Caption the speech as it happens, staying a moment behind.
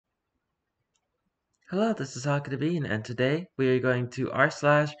Hello, this is Haku, and today we are going to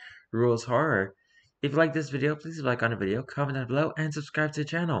r/rules horror. If you like this video, please leave a like on the video, comment down below, and subscribe to the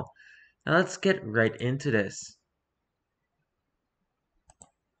channel. Now let's get right into this.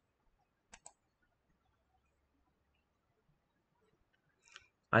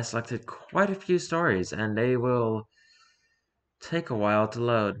 I selected quite a few stories, and they will take a while to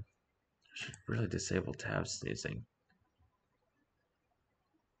load. I should really disable tab sneezing.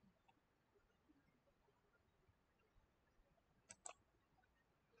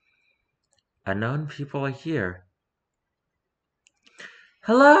 Unknown people are here.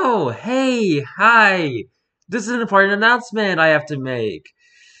 Hello! Hey! Hi! This is an important announcement I have to make.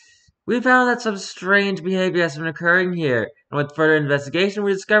 We found that some strange behavior has been occurring here, and with further investigation,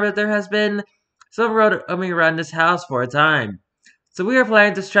 we discovered that there has been some roaming around this house for a time. So we are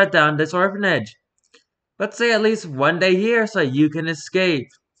planning to shut down this orphanage. Let's stay at least one day here so you can escape.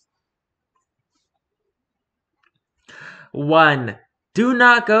 1. Do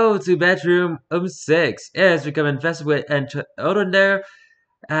not go to bedroom 6. It has become infested with and children there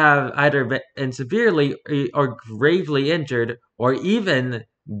have either been severely or gravely injured or even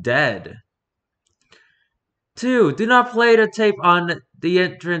dead. 2. Do not play the tape on the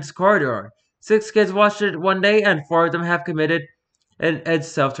entrance corridor. 6 kids watched it one day and 4 of them have committed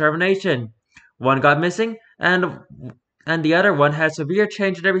self-termination. 1 got missing and the other one had severe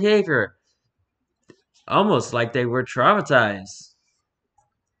change in their behavior. Almost like they were traumatized.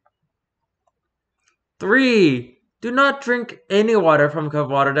 3. Do not drink any water from cup of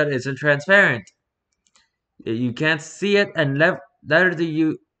water that isn't transparent. You can't see it and neither do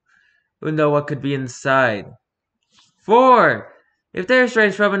you know what could be inside. 4. If there is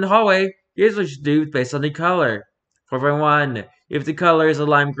strange from in the hallway, here's what you should do based on the color. 4.1. If the color is a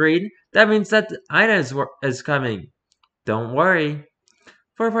lime green, that means that Ina is coming. Don't worry.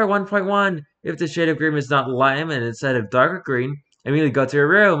 4.1.1. If the shade of green is not lime and instead of darker green, immediately go to your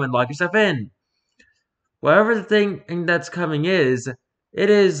room and lock yourself in. Whatever the thing that's coming is, it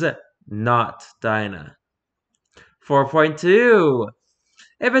is not Dinah. 4.2.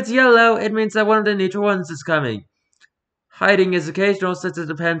 If it's yellow, it means that one of the neutral ones is coming. Hiding is occasional since it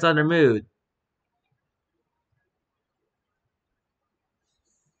depends on their mood.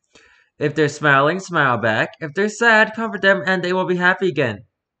 If they're smiling, smile back. If they're sad, comfort them and they will be happy again.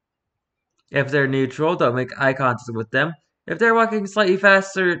 If they're neutral, don't make eye contact with them. If they're walking slightly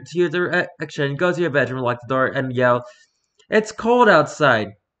faster to your direction, go to your bedroom, lock the door, and yell, "It's cold outside."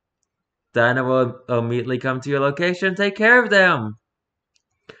 Dinah will immediately come to your location and take care of them.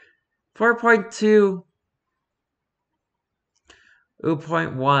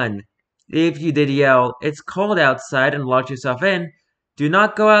 4.2.1. If you did yell, "It's cold outside," and locked yourself in, do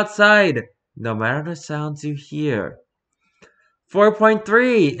not go outside, no matter the sounds you hear.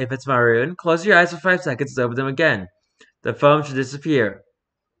 4.3. If it's maroon, close your eyes for 5 seconds and open them again. The foam should disappear.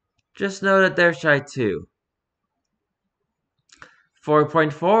 Just know that they're shy too.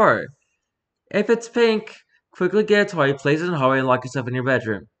 4.4. If it's pink, quickly get a toy, place it in the hallway, and lock yourself in your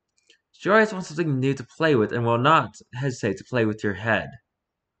bedroom. Joyce wants something new to play with and will not hesitate to play with your head.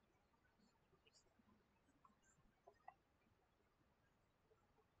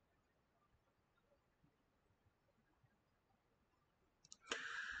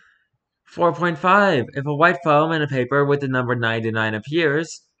 4.5. If a white foam in a paper with the number 99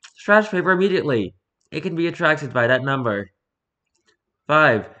 appears, scratch paper immediately. It can be attracted by that number.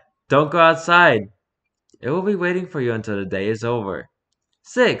 5. Don't go outside. It will be waiting for you until the day is over.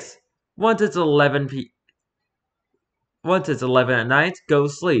 6. Once it's 11 at night, go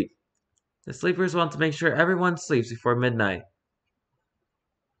sleep. The sleepers want to make sure everyone sleeps before midnight.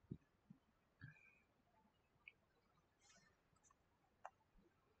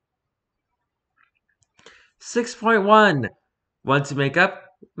 6.1. Once you make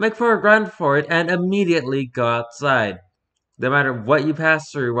for a run for it and immediately go outside. No matter what you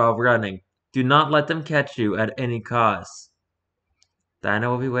pass through while running, do not let them catch you at any cost. Dinah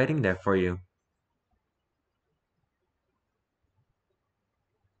will be waiting there for you.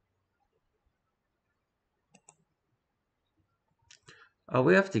 Oh,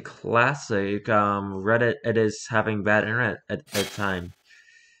 we have the classic Reddit. It is having bad internet at the time.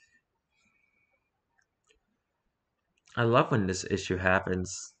 I love when this issue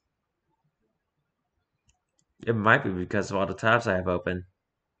happens. It might be because of all the tabs I have open.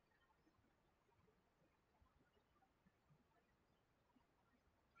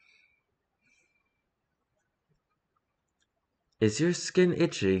 Is your skin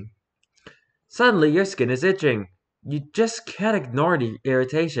itchy? Suddenly, your skin is itching. You just can't ignore the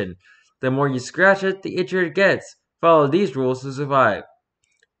irritation. The more you scratch it, the itchier it gets. Follow these rules to survive.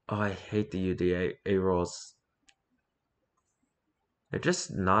 Oh, I hate the UDA rules. They're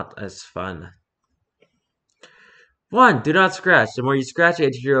just not as fun. 1. Do not scratch. The more you scratch, the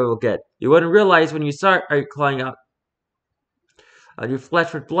itchier you will get. You wouldn't realize when you start clawing out your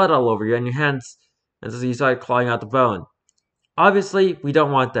flesh with blood all over you and your hands until you start clawing out the bone. Obviously, we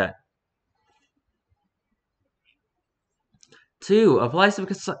don't want that. 2. Apply some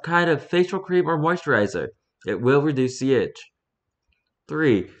kind of facial cream or moisturizer. It will reduce the itch.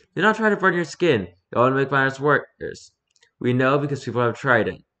 3. Do not try to burn your skin. It will make matters worse. We know because people have tried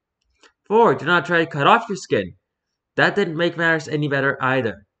it. 4. Do not try to cut off your skin. That didn't make matters any better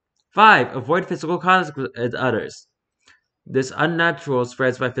either. 5. Avoid physical contact with others. This unnatural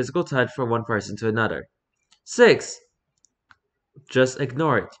spreads by physical touch from one person to another. 6. Just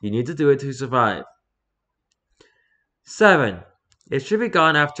ignore it. You need to do it to survive. 7. It should be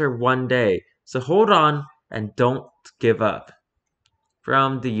gone after 1 day, so hold on and don't give up.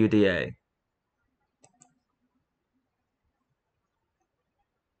 From the UDA.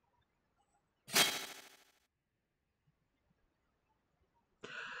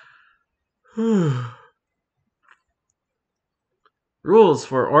 Rules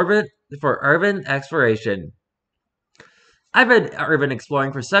for urban exploration. I've been urban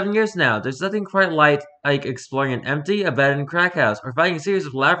exploring for 7 years now. There's nothing quite like exploring an empty, abandoned crack house or finding a series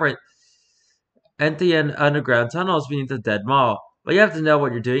of labyrinth empty and underground tunnels beneath a dead mall. But you have to know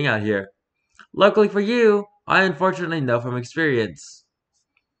what you're doing out here. Luckily for you, I unfortunately know from experience.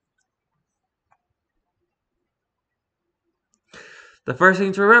 The first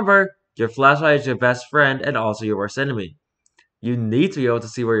thing to remember, your flashlight is your best friend and also your worst enemy. You need to be able to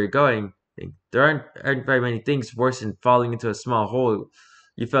see where you're going. There aren't very many things worse than falling into a small hole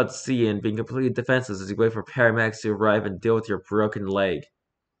you failed to see and being completely defenseless as you wait for paramedics to arrive and deal with your broken leg.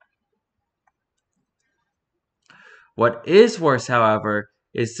 What is worse, however,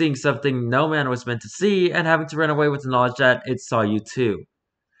 is seeing something no man was meant to see and having to run away with the knowledge that it saw you too.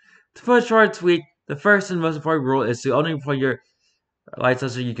 To put it short and sweet, the first and most important rule is to only point your lights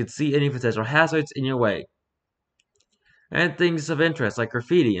so you can see any potential hazards in your way. And things of interest like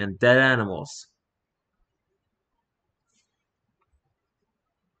graffiti and dead animals.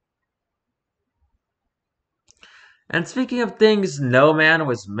 And speaking of things no man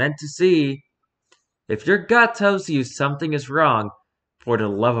was meant to see, if your gut tells you something is wrong, for the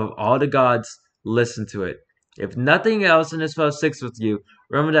love of all the gods, listen to it. If nothing else in this post sticks with you,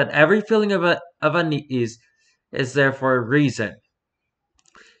 remember that every feeling of unease is there for a reason.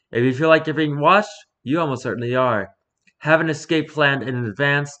 If you feel like you're being watched, you almost certainly are. Have an escape planned in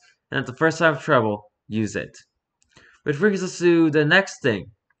advance, and at the first sign of trouble, use it. Which brings us to the next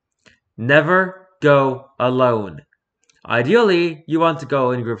thing. Never go alone. Ideally, you want to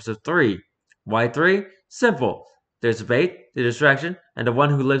go in groups of 3. Why 3? Simple. There's the bait, the distraction, and the one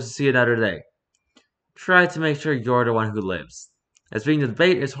who lives to see another day. Try to make sure you're the one who lives, as being the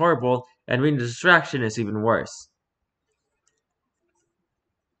bait is horrible and being the distraction is even worse.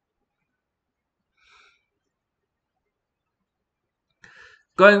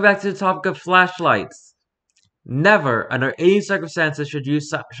 Going back to the topic of flashlights. Never, under any circumstances, should you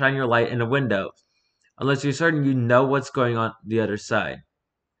shine your light in a window, unless you're certain you know what's going on the other side.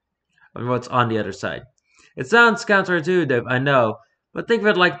 Or what's on the other side. It sounds counterintuitive, I know, but think of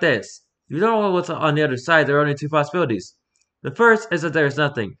it like this. If you don't know what's on the other side, there are only 2 possibilities. The first is that there is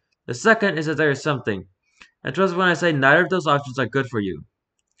nothing. The second is that there is something. And trust me when I say neither of those options are good for you.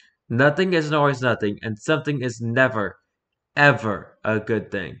 Nothing is always nothing, and something is never, ever a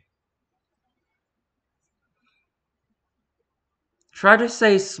good thing. Try to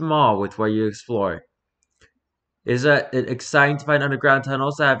stay small with where you explore. Is it exciting to find underground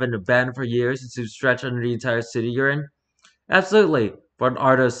tunnels that have been abandoned for years and seem to stretch under the entire city you're in? Absolutely. But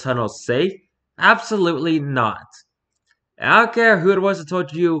are those tunnels safe? Absolutely not. And I don't care who it was that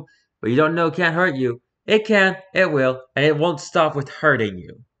told you, but you don't know can't hurt you. It can, it will, and it won't stop with hurting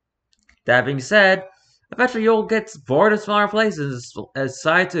you. That being said, eventually you'll get bored of smaller places and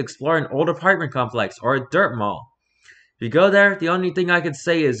decide to explore an old apartment complex or a dirt mall. If you go there, the only thing I can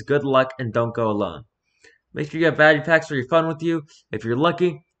say is good luck and don't go alone. Make sure you have battery packs for your phone with you. If you're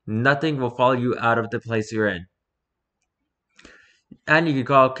lucky, nothing will follow you out of the place you're in. And you can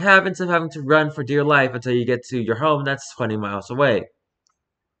call a cab instead of having to run for dear life until you get to your home that's 20 miles away.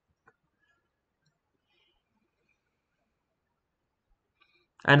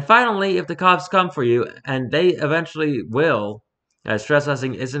 And finally, if the cops come for you, and they eventually will, as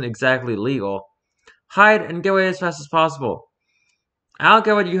trespassing isn't exactly legal, hide and get away as fast as possible. I don't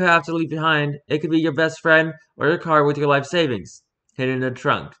care what you have to leave behind. It could be your best friend or your car with your life savings hidden in the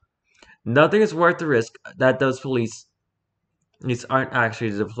trunk. Nothing is worth the risk that those police These aren't actually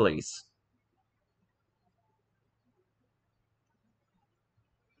the police.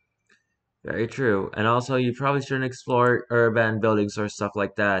 Very true. And also, you probably shouldn't explore urban buildings or stuff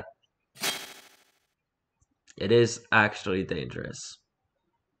like that. It is actually dangerous.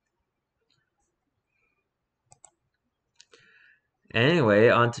 Anyway,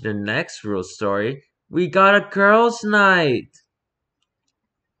 on to the next rule story. We got a girls' night!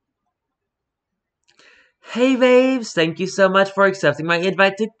 Hey babes, thank you so much for accepting my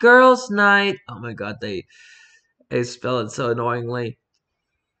invite to girls' night! Oh my god, they spell it so annoyingly.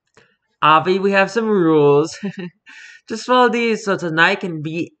 Avi, we have some rules. Just follow these so tonight can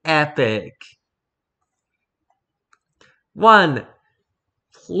be epic. 1.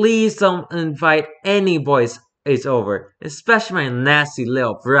 Please don't invite any boys it's over, especially my nasty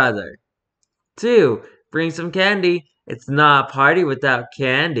little brother. 2. Bring some candy. It's not a party without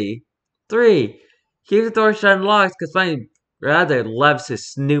candy. 3. Keep the door shut and locked because my brother loves to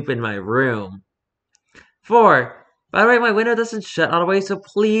snoop in my room. 4. By the way, my window doesn't shut all the way, so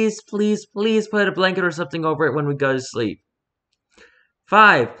please, please, please put a blanket or something over it when we go to sleep.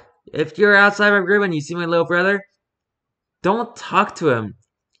 5. If you're outside my room and you see my little brother, don't talk to him.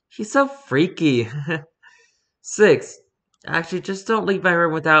 He's so freaky. 6. Actually, just don't leave my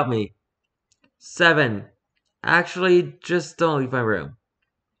room without me. 7. Actually, just don't leave my room.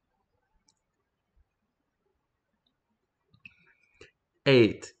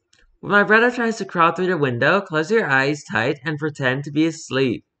 8. When my brother tries to crawl through the window, close your eyes tight and pretend to be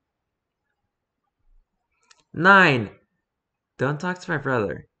asleep. 9. Don't talk to my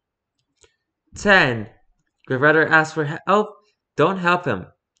brother. 10. If your brother asks for help, don't help him.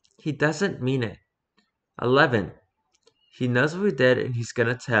 He doesn't mean it. 11. He knows what we did and he's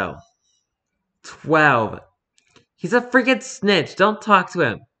gonna tell. 12. He's a freaking snitch. Don't talk to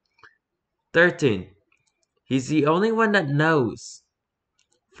him. 13. He's the only one that knows.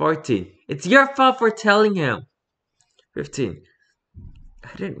 14. It's your fault for telling him. 15.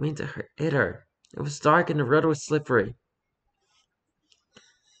 I didn't mean to hit her. It was dark and the road was slippery.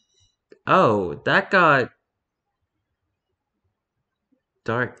 Oh, that got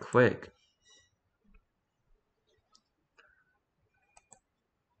dark quick.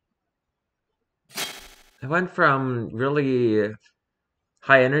 I went from really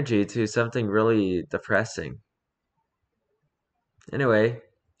high energy to something really depressing. Anyway,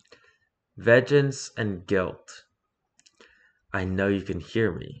 vengeance and guilt. I know you can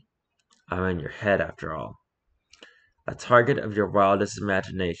hear me. I'm in your head after all. A target of your wildest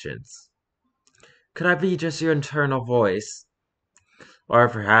imaginations. Could I be just your internal voice? Or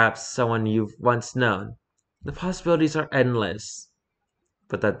perhaps someone you've once known? The possibilities are endless.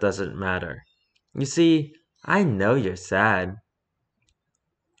 But that doesn't matter. You see, I know you're sad,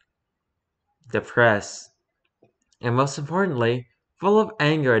 depressed, and most importantly, full of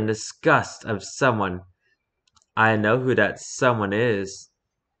anger and disgust of someone. I know who that someone is.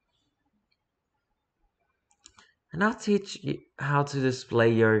 And I'll teach you how to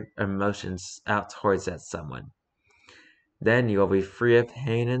display your emotions out towards that someone. Then you will be free of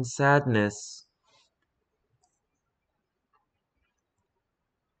pain and sadness.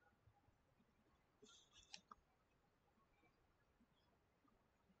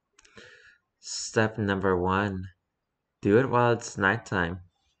 Step number 1. Do it while it's nighttime.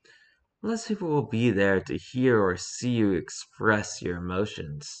 Less people will be there to hear or see you express your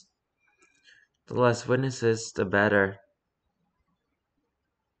emotions. The less witnesses, the better.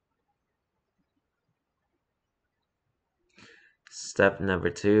 Step number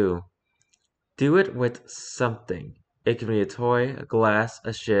 2. Do it with something. It can be a toy, a glass,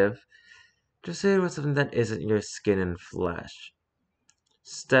 a shiv. Just do it with something that isn't your skin and flesh.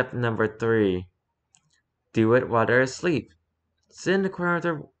 Step number 3. Do it while they're asleep. Sit in the corner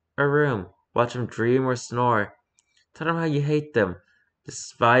of a room. Watch them dream or snore. Tell them how you hate them,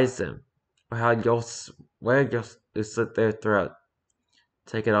 despise them, or how you'll swear you'll slit their throat.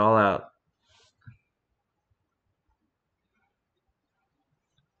 Take it all out.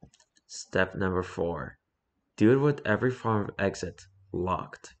 Step number 4. Do it with every form of exit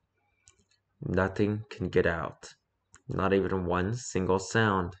locked. Nothing can get out. Not even one single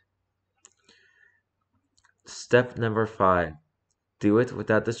sound. Step number 5. Do it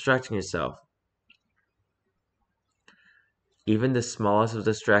without distracting yourself. Even the smallest of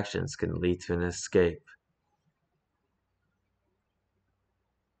distractions can lead to an escape.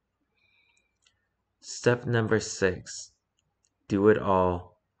 Step number 6. Do it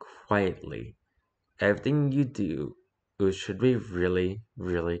all quietly. Everything you do, it should be really,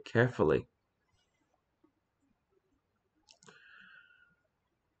 really carefully.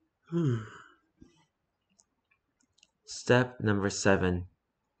 Step number 7.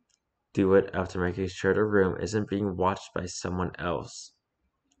 Do it after making sure the room isn't being watched by someone else.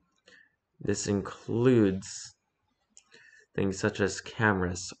 This includes things such as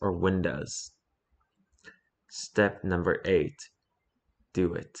cameras or windows. Step number 8.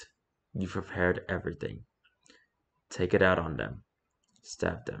 Do it. You prepared everything. Take it out on them.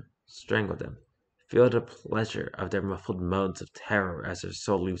 Stab them. Strangle them. Feel the pleasure of their muffled moans of terror as their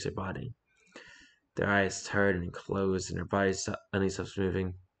soul leaves their body. Their eyes turn and close and their body suddenly stops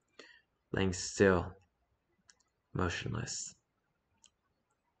moving, laying still, motionless.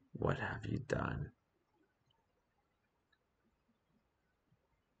 What have you done?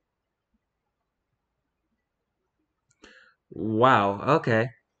 Wow,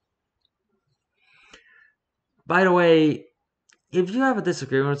 okay. By the way, if you have a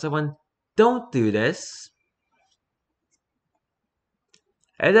disagreement with someone, don't do this.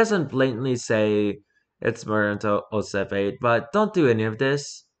 It doesn't blatantly say it's murder until step 8, but don't do any of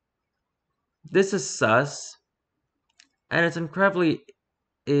this. This is sus, and it's incredibly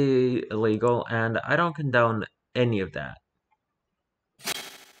illegal, and I don't condone any of that.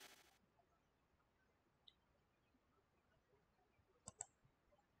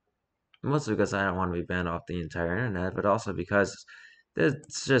 Mostly because I don't want to be banned off the entire internet, but also because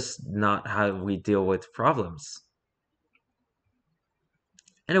that's just not how we deal with problems.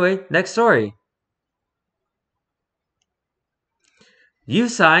 Anyway, next story. You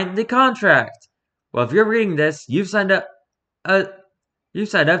signed the contract. Well, if you're reading this, uh, you've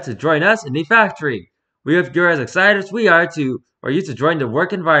signed up to join us in the factory. We hope you're as excited as we are for you to join the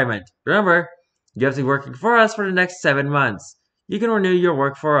work environment. Remember, you have to be working for us for the next 7 months. You can renew your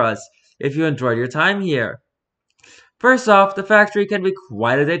work for us if you enjoyed your time here. First off, the factory can be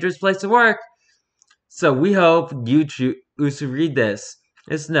quite a dangerous place to work, so we hope you choose to read this.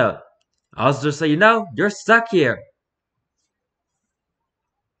 It's note. Also, just so you know, you're stuck here.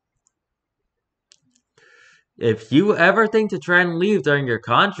 If you ever think to try and leave during your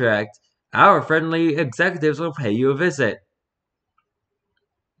contract, our friendly executives will pay you a visit.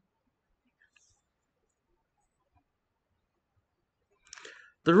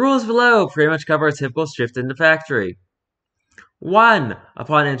 The rules below pretty much cover a typical shift in the factory. 1.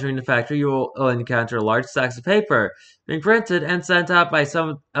 Upon entering the factory, you will encounter large stacks of paper being printed and sent out by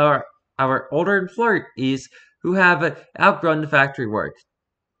some of our older employees who have outgrown the factory work.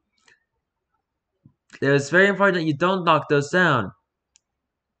 It is very important that you don't knock those down.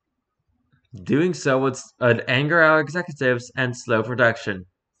 Doing so would anger our executives and slow production.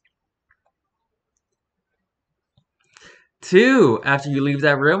 2. After you leave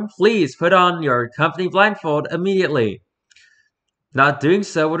that room, please put on your company blindfold immediately. Not doing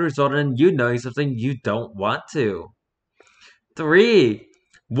so would result in you knowing something you don't want to. 3.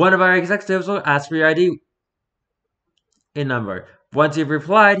 One of our executives will ask for your ID in number. Once you've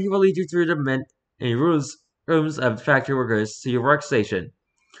replied, he will lead you through the many rooms of factory workers to your workstation.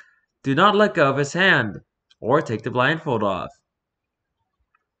 Do not let go of his hand, or take the blindfold off.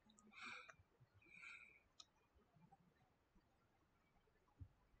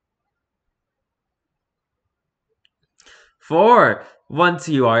 4. Once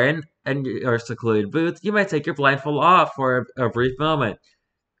you are in your secluded booth, you may take your blindfold off for a brief moment.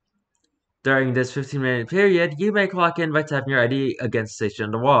 During this 15-minute period, you may clock in by tapping your ID against the station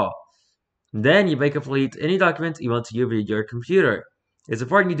on the wall. Then you may complete any documents emailed to you via your computer. It's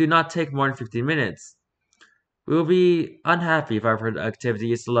important you do not take more than 15 minutes. We will be unhappy if our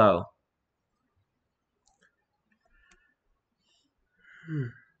productivity is low. Hmm.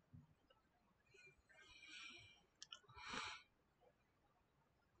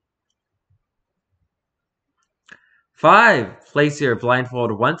 5. Place your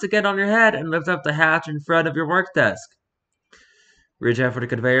blindfold once again on your head and lift up the hatch in front of your work desk. Reach out for the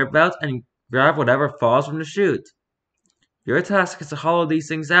conveyor belt and grab whatever falls from the chute. Your task is to hollow these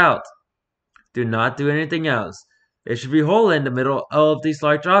things out. Do not do anything else. There should be a hole in the middle of these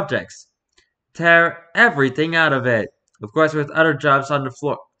large objects. Tear everything out of it. Of course, with other jobs on the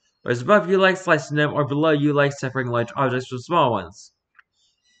floor. Whereas above you like slicing them, or below you like separating large objects from small ones.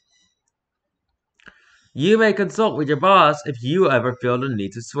 You may consult with your boss if you ever feel the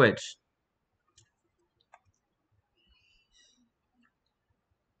need to switch.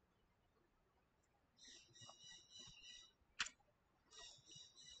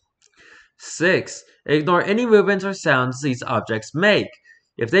 6. Ignore any movements or sounds these objects make.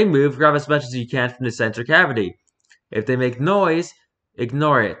 If they move, grab as much as you can from the center cavity. If they make noise,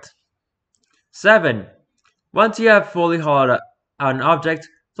 ignore it. 7. Once you have fully hollowed out an object,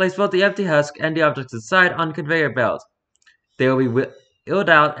 place both the empty husk and the object inside on a conveyor belt. They will be wheeled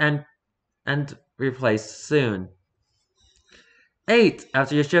out and replaced soon. 8.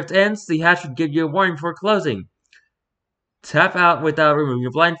 After your shift ends, the hatch should give you a warning before closing. Tap out without removing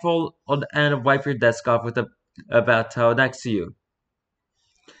your blindfold and wipe your desk off with a bath towel next to you.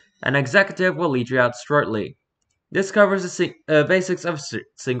 An executive will lead you out shortly. This covers the basics of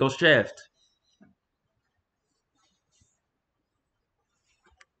single shift.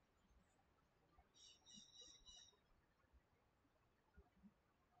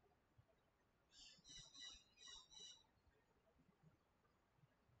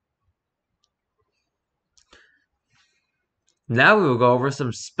 Now we will go over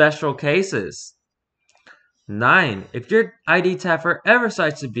some special cases. 9. If your ID tapper ever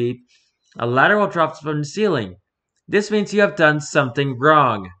starts to beep, a ladder will drop from the ceiling. This means you have done something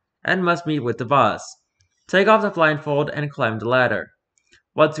wrong and must meet with the boss. Take off the blindfold and climb the ladder.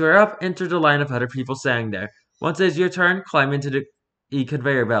 Once you are up, enter the line of other people standing there. Once it is your turn, climb into the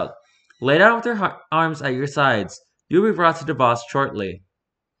conveyor belt. Lay down with your arms at your sides. You will be brought to the boss shortly.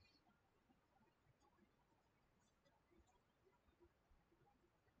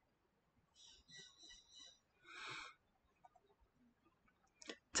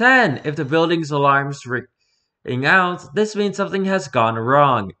 10. If the building's alarms ring out, this means something has gone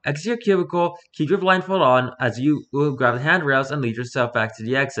wrong. Exit your cubicle, keep your blindfold on as you will grab the handrails and lead yourself back to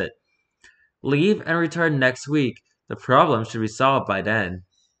the exit. Leave and return next week. The problem should be solved by then.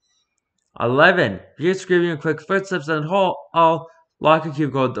 11. If you're screaming quick footsteps in the hall, I'll lock your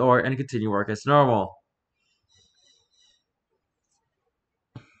cubicle door and continue work as normal.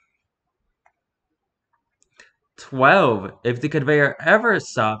 12. If the conveyor ever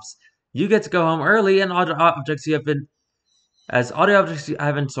stops, you get to go home early and all the objects you have been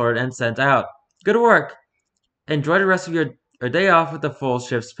sorted and sent out. Good work. Enjoy the rest of your day off with the full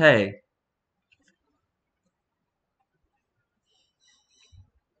shift's pay.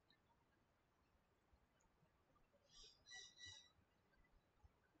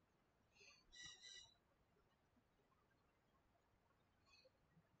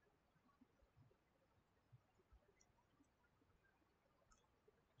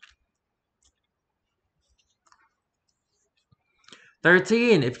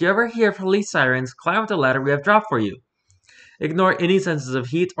 13. If you ever hear police sirens, climb up the ladder we have dropped for you. Ignore any senses of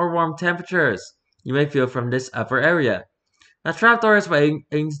heat or warm temperatures you may feel from this upper area. The trapdoor is waiting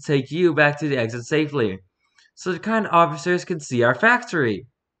to take you back to the exit safely, so the kind officers can see our factory.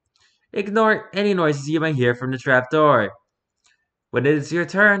 Ignore any noises you may hear from the trapdoor. When it is your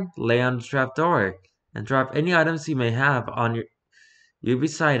turn, lay on the trapdoor and drop any items you may have on you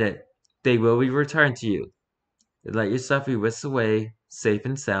beside it. They will be returned to you. Let your stuff be whisked away, safe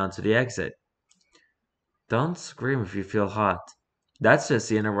and sound to the exit. Don't scream if you feel hot. That's just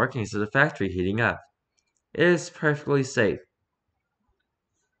the inner workings of the factory heating up. It is perfectly safe.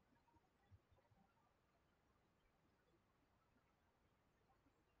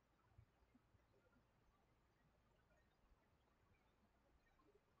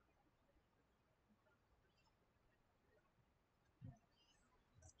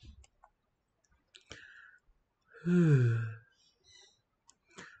 Whew.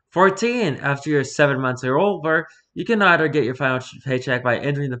 14. After your 7 months are over, you can either get your final paycheck by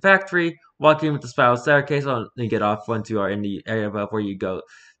entering the factory, walking with the spiral staircase, and get off once you are in the area above where you go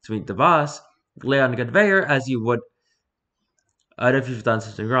to meet the boss. Lay on the conveyor as you would if you've done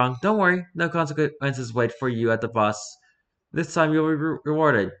something wrong. Don't worry, no consequences wait for you at the boss. This time you'll be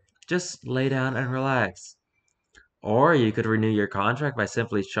rewarded. Just lay down and relax. Or you could renew your contract by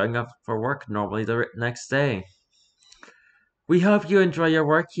simply showing up for work normally the next day. We hope you enjoy your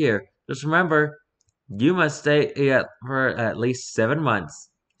work here. Just remember, you must stay for at least 7 months.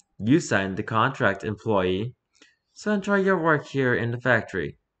 You signed the contract, employee. So enjoy your work here in the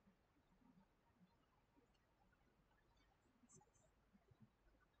factory.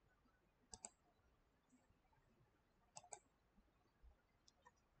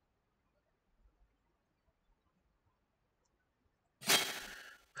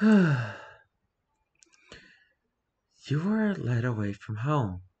 You were led away from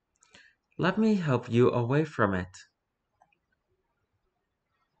home. Let me help you away from it.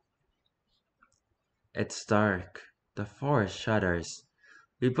 It's dark. The forest shudders.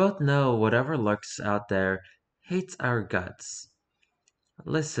 We both know whatever lurks out there hates our guts.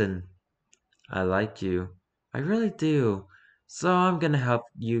 Listen, I like you. I really do. So I'm gonna help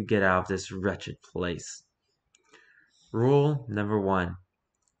you get out of this wretched place. Rule number 1.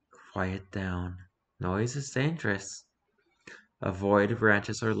 Quiet down. Noise is dangerous. Avoid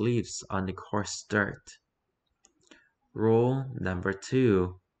branches or leaves on the coarse dirt. Rule number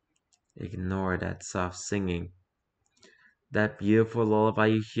 2. Ignore that soft singing. That beautiful lullaby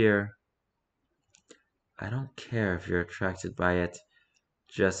you hear. I don't care if you're attracted by it.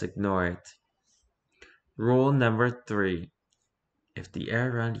 Just ignore it. Rule number 3. If the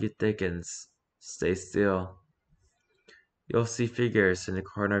air around you thickens, stay still. You'll see figures in the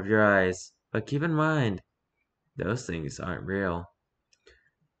corner of your eyes, but keep in mind, those things aren't real.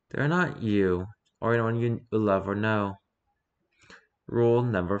 They're not you, or anyone you love or know. Rule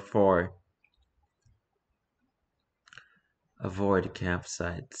number 4. Avoid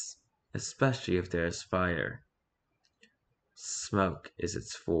campsites, especially if there is fire. Smoke is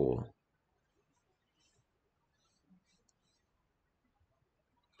its fool.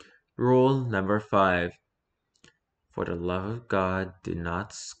 Rule number 5. For the love of God, do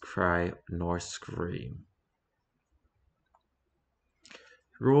not cry nor scream.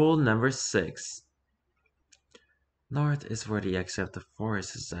 Rule number 6. North is where the exit of the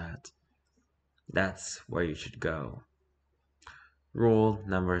forest is at. That's where you should go. Rule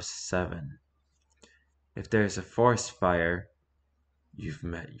number 7. If there is a forest fire, you've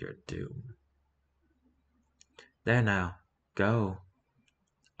met your doom. There now, go.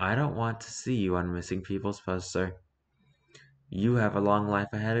 I don't want to see you on missing people's poster. You have a long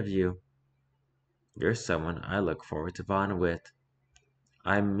life ahead of you. You're someone I look forward to bond with.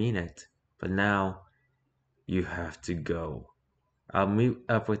 I mean it, but now you have to go. I'll meet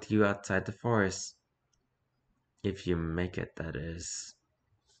up with you outside the forest. If you make it, that is.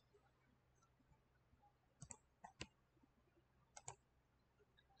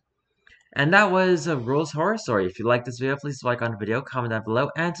 And that was a Rules Horror Story. If you like this video, please like on the video, comment down below,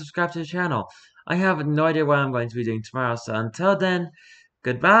 and subscribe to the channel. I have no idea what I'm going to be doing tomorrow, so until then,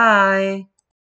 goodbye!